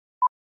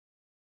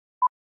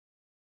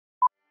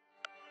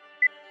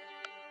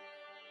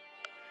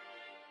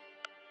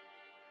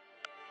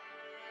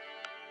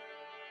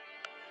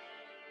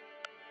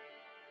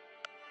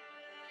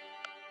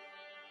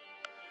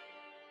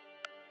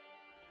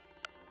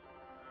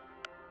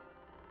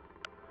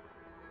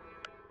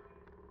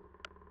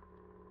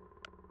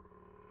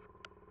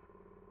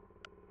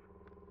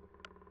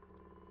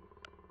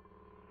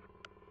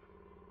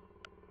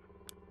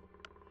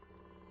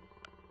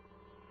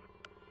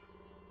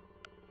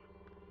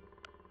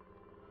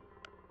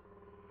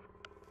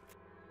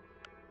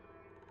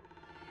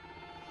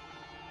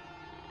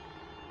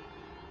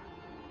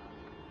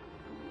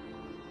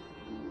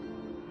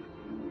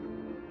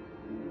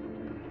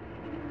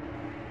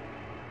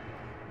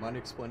Mind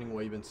explaining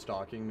why you've been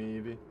stalking me,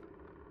 Evie?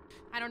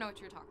 I don't know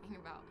what you're talking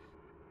about.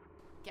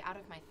 Get out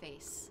of my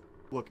face.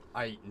 Look,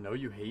 I know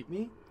you hate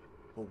me,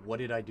 but what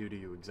did I do to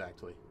you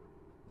exactly?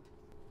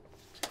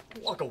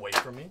 Walk away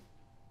from me.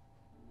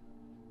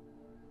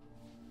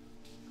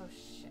 Oh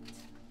shit.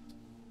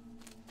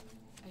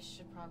 I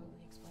should probably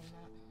explain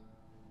that.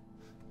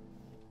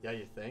 Yeah,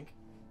 you think?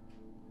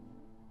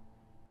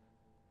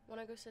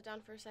 Wanna go sit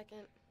down for a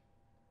second?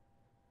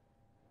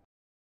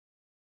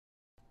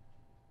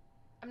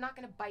 I'm not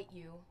gonna bite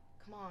you.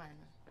 Come on.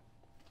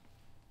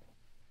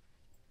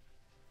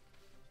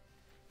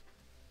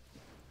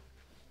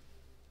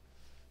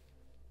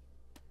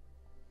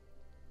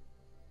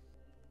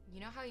 You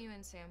know how you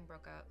and Sam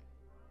broke up?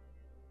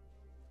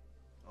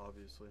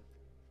 Obviously.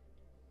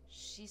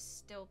 She's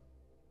still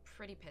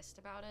pretty pissed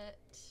about it,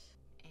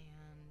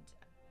 and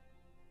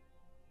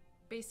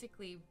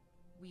basically,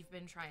 we've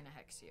been trying to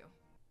hex you.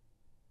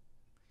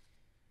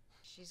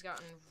 She's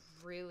gotten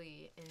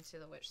really into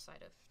the witch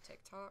side of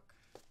TikTok.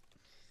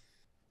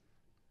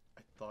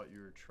 I thought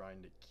you were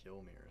trying to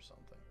kill me or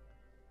something.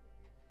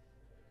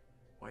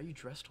 Why are you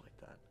dressed like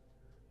that?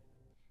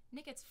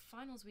 Nick, it's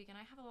finals week and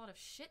I have a lot of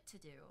shit to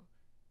do.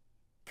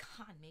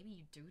 God, maybe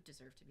you do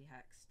deserve to be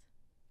hexed.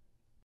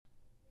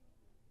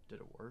 Did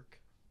it work?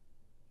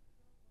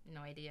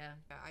 No idea.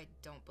 I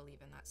don't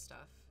believe in that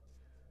stuff.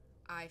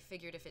 I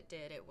figured if it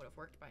did, it would have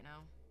worked by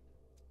now.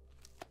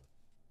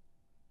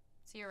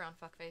 See you around,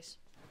 fuckface.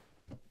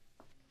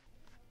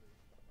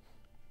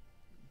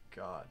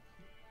 God,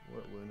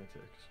 what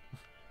lunatics.